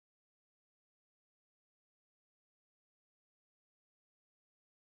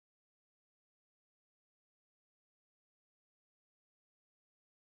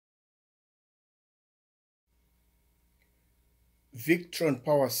Victron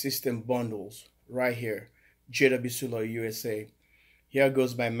power system bundles right here. jwsolarusa. Here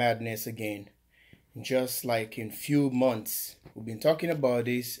goes my madness again. Just like in few months, we've been talking about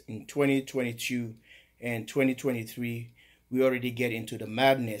this in 2022 and 2023. We already get into the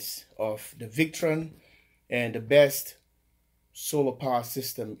madness of the Victron and the best solar power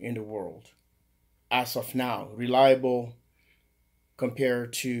system in the world as of now, reliable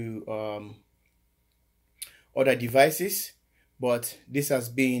compared to other devices, but this has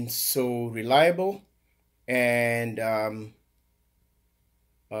been so reliable and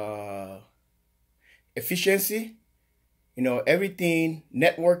efficiency, everything,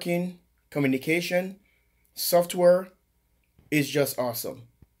 networking, communication, software is just awesome.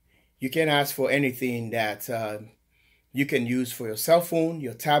 You can ask for anything that you can use for your cell phone,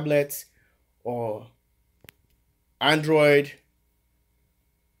 your tablet, or Android,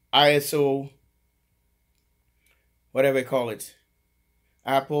 ISO, whatever you call it,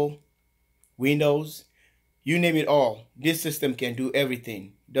 Apple, Windows, you name it all. This system can do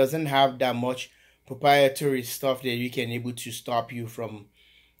everything. Doesn't have that much proprietary stuff that you can able to stop you from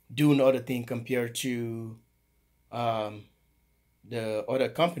doing other things compared to the other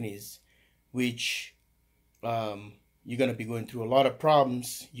companies, which you're going to be going through a lot of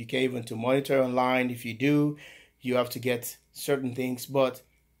problems. You can't even to monitor online. If you do, you have to get certain things. But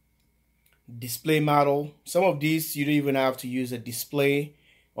display model, some of these you don't even have to use a display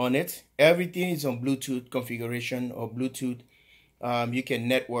on it. Everything is on Bluetooth configuration or Bluetooth. You can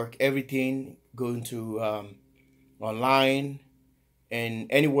network everything going to online and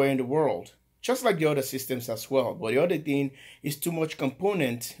anywhere in the world, just like the other systems as well. But the other thing is too much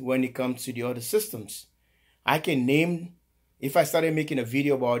component when it comes to the other systems. I can name, if I started making a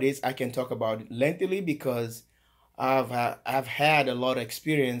video about this, I can talk about it lengthily because I've had a lot of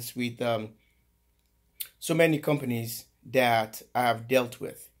experience with so many companies that I've dealt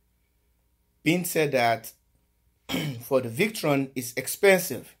with. Being said that, for the Victron, it's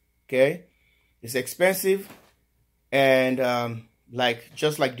expensive, okay? It's expensive, and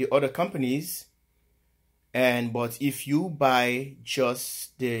just like the other companies, but if you buy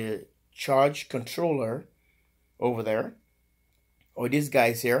just the charge controller over there, or these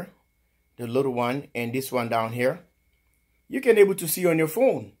guys here, the little one and this one down here, you can able to see on your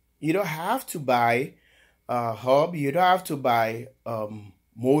phone. You don't have to buy a hub, you don't have to buy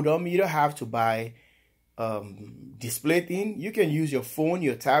modem, you don't have to buy display thing. You can use your phone,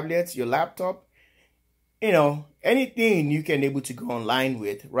 your tablets, your laptop, anything you can able to go online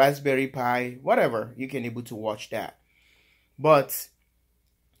with, Raspberry Pi, whatever, you can able to watch that. But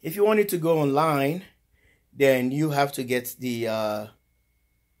if you wanted to go online, then you have to get the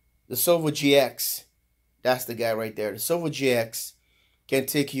Servo GX. That's the guy right there. The Servo GX can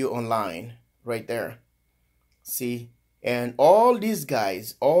take you online right there. See? And all these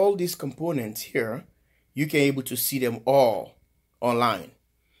guys, all these components here, you can able to see them all online.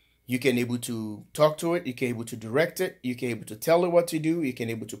 You can able to talk to it, you can able to direct it, you can able to tell it what to do, you can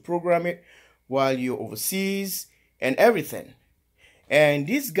able to program it while you're overseas and everything. And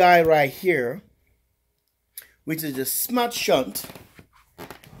this guy right here, which is a smart shunt,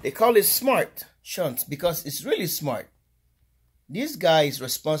 they call it smart shunt because it's really smart. This guy is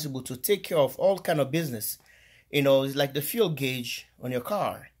responsible to take care of all kind of business. It's like the fuel gauge on your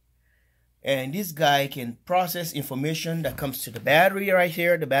car. And this guy can process information that comes to the battery right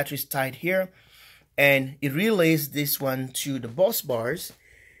here. The battery is tied here. And it relays this one to the bus bars.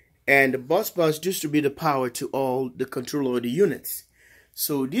 And the bus bars distribute the power to all the controller of the units.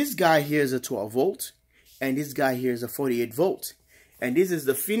 So this guy here is a 12 volt. And this guy here is a 48 volt. And this is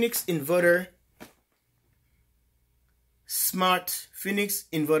the Phoenix Inverter Smart. Phoenix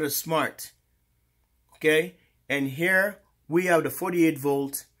Inverter Smart. Okay. And here we have the 48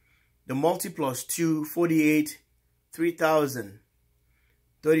 volt, the multi plus 2, 48, 3000,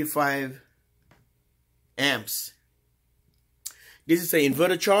 35 amps. This is an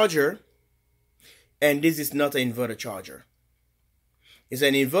inverter charger, and this is not an inverter charger. It's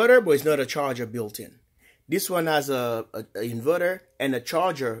an inverter, but it's not a charger built in. This one has a inverter and a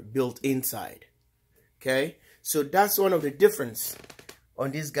charger built inside. Okay, so that's one of the difference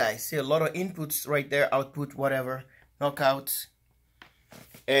on this guy. See a lot of inputs right there, output, whatever, knockouts.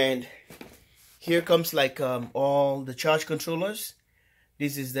 And here comes like all the charge controllers.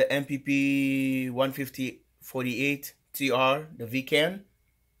 This is the MPP 15048 TR, the VCAN.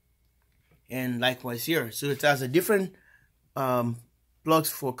 And likewise here. So it has a different plugs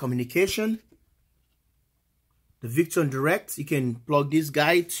for communication. The Victron Direct, you can plug this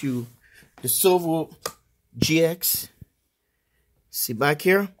guy to the Servo GX. See back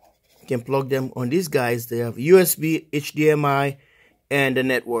here, you can plug them on these guys. They have USB, HDMI, and the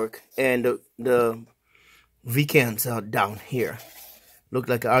network, and the vcans are down here, look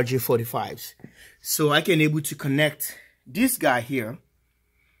like RJ45s. So I can able to connect this guy here,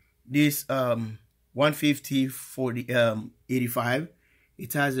 this 150 40 85.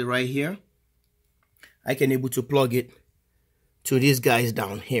 It has it right here. I can able to plug it to these guys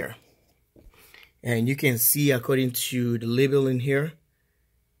down here, and you can see according to the label in here,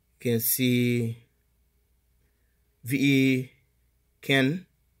 you can see VE CAN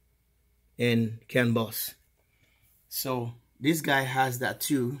and CAN bus. So this guy has that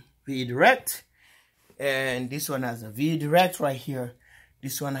too, VE direct, and this one has a VE direct right here.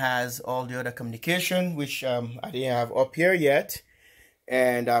 This one has all the other communication, which I didn't have up here yet,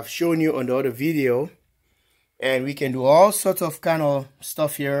 and I've shown you on the other video. And we can do all sorts of kind of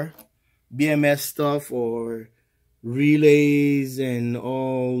stuff here, BMS stuff or relays and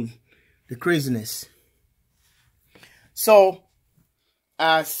all the craziness. So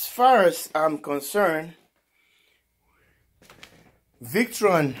as far as I'm concerned,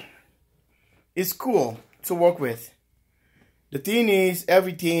 Victron is cool to work with. The thing is,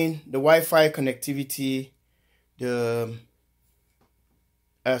 everything, the Wi-Fi connectivity, the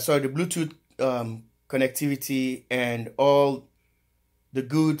Bluetooth connectivity, and all the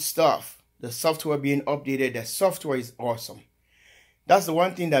good stuff, the software being updated, the software is awesome. That's the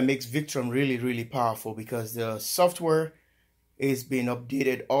one thing that makes Victron really, really powerful, because the software is being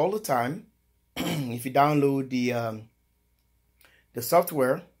updated all the time. If you download the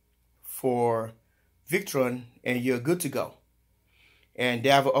software for Victron, and you're good to go. And they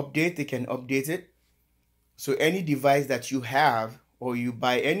have an update, they can update it. So any device that you have, or you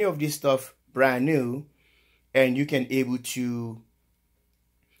buy any of this stuff brand new, and you can able to,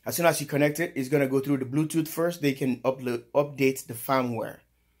 as soon as you connect it, it's going to go through the Bluetooth first. They can update the firmware.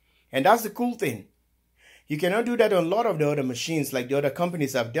 And that's the cool thing. You cannot do that on a lot of the other machines like the other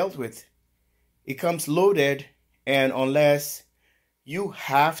companies I've dealt with. It comes loaded, and unless you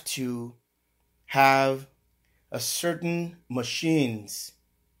have to have a certain machines,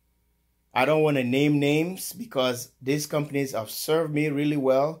 I don't want to name names because these companies have served me really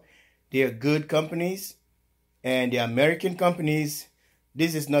well. They are good companies, and they're American companies.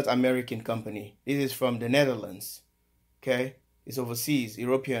 This is not American company. This is from the Netherlands. Okay, it's overseas,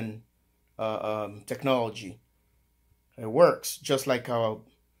 European technology. It works just like our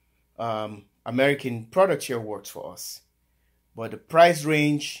American product here works for us. But the price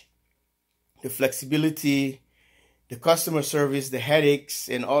range, the flexibility, the customer service, the headaches,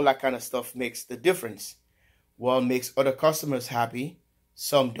 and all that kind of stuff makes the difference. What makes other customers happy,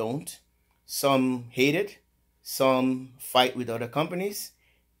 some don't. Some hate it, some fight with other companies,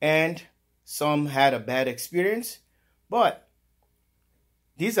 and some had a bad experience. But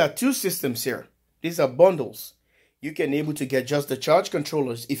these are two systems here. These are bundles. You can able to get just the charge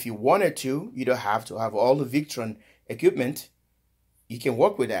controllers if you wanted to. You don't have to have all the Victron equipment. You can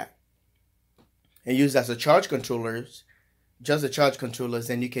work with that and use as a charge controllers, just the charge controllers,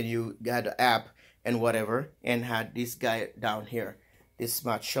 and you can get the app and whatever, and had this guy down here, this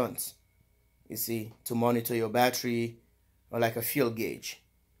smart shunt, you see, to monitor your battery, or like a fuel gauge.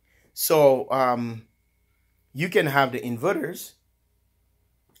 So you can have the inverters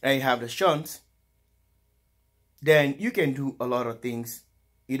and you have the shunts. Then you can do a lot of things.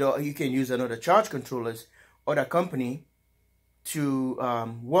 You know, you can use another charge controllers, other company, to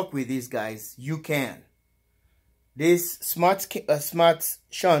work with these guys. You can. This smart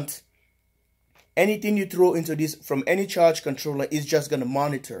shunt, anything you throw into this from any charge controller is just going to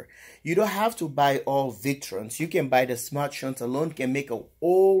monitor. You don't have to buy all Victrons. You can buy the smart shunt alone, can make a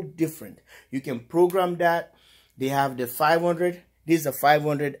whole different. You can program that. They have the 500. This is a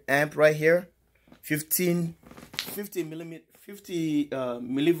 500 amp right here. 50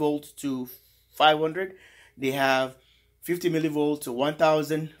 millivolts to 500. They have 50 millivolts to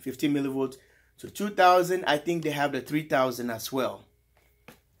 1000, 50 millivolts to 2000. I think they have the 3000 as well.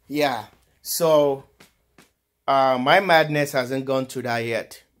 Yeah. So my madness hasn't gone to that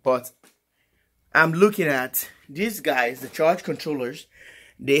yet, but I'm looking at these guys, the charge controllers.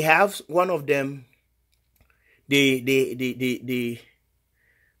 They have one of them. The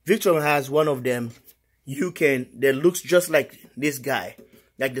Victron has one of them. That looks just like this guy,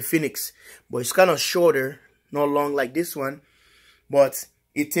 like the Phoenix, but it's kind of shorter, not long like this one. But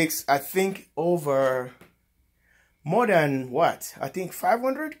it takes, I think, over more than what? I think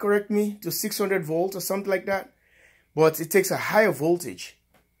 500, correct me, to 600 volts or something like that. But it takes a higher voltage.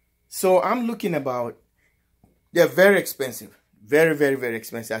 So I'm looking about, they're very expensive. Very, very, very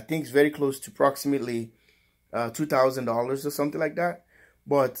expensive. I think it's very close to approximately $2,000 or something like that.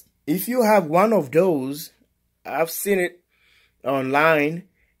 But if you have one of those, I've seen it online,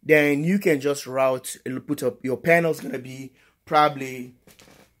 then you can just route, put up your panel's gonna be probably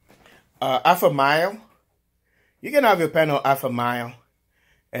half a mile. You can have your panel half a mile,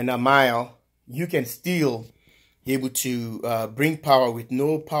 and a mile you can still be able to bring power with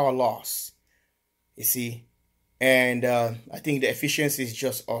no power loss, you see. And I think the efficiency is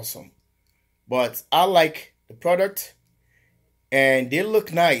just awesome. But I like the product, and they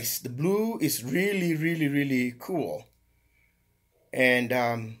look nice. The blue is really, really, really cool. And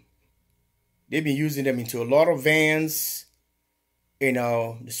they've been using them into a lot of vans, you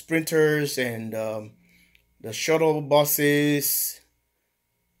know, the sprinters and the shuttle buses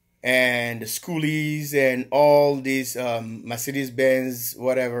and the schoolies and all these Mercedes-Benz,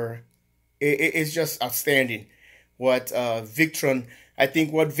 whatever. It's just outstanding what Victron, I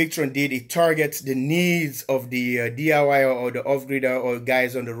think what Victron did, it targets the needs of the DIY or the off-gridder or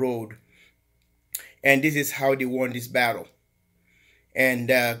guys on the road. And this is how they won this battle. And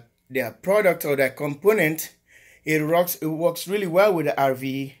their product or their component, it works really well with the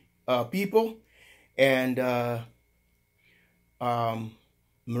RV people and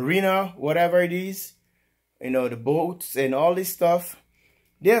marina, whatever it is, you know, the boats and all this stuff.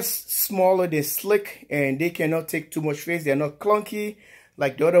 They're smaller, they're slick, and they cannot take too much space. They're not clunky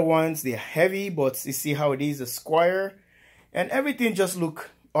like the other ones. They're heavy, but you see how it is, a square, and everything just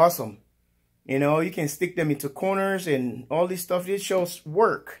look awesome. You know, you can stick them into corners and all this stuff. It shows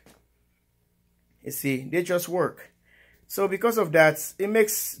work. You see, they just work. So because of that, it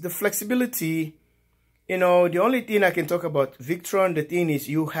makes the flexibility, you know, the only thing I can talk about Victron, the thing is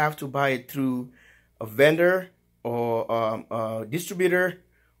you have to buy it through a vendor or a distributor,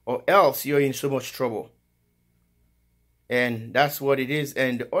 or else you're in so much trouble. And that's what it is.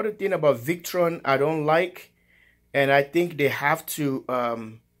 And the other thing about Victron I don't like, and I think they have to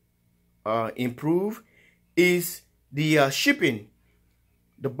improve, is the shipping.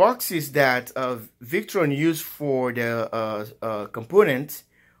 The boxes that Victron use for the components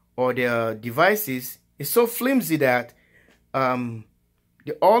or their devices is so flimsy that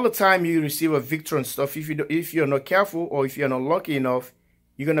all the time you receive a Victron stuff, if you're not careful or if you're not lucky enough,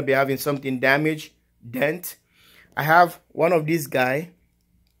 you're gonna be having something damaged, dent. I have one of these guy.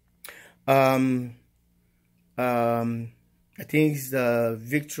 I think it's the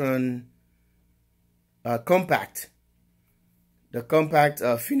Victron compact. The compact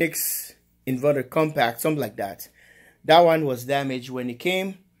Phoenix inverter compact, something like that. That one was damaged when it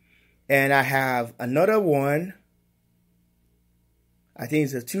came. And I have another one. I think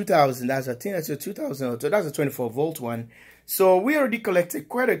it's a 2000. I think that's a 2000. That's a 24-volt one. So we already collected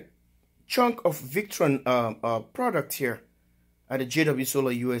quite a chunk of Victron product here at the JW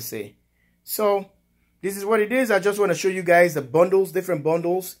Solar USA. So this is what it is. I just want to show you guys the bundles, different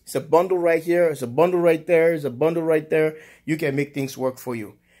bundles. It's a bundle right here. It's a bundle right there. It's a bundle right there. You can make things work for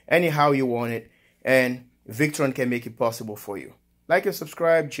you anyhow you want it. And Victron can make it possible for you. Like and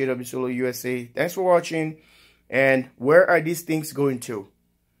subscribe, JW Solar USA. Thanks for watching. And where are these things going to?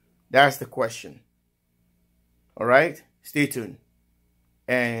 That's the question. All right? Stay tuned.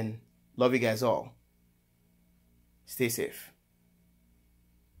 And love you guys all. Stay safe.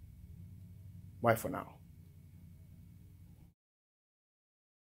 Bye for now.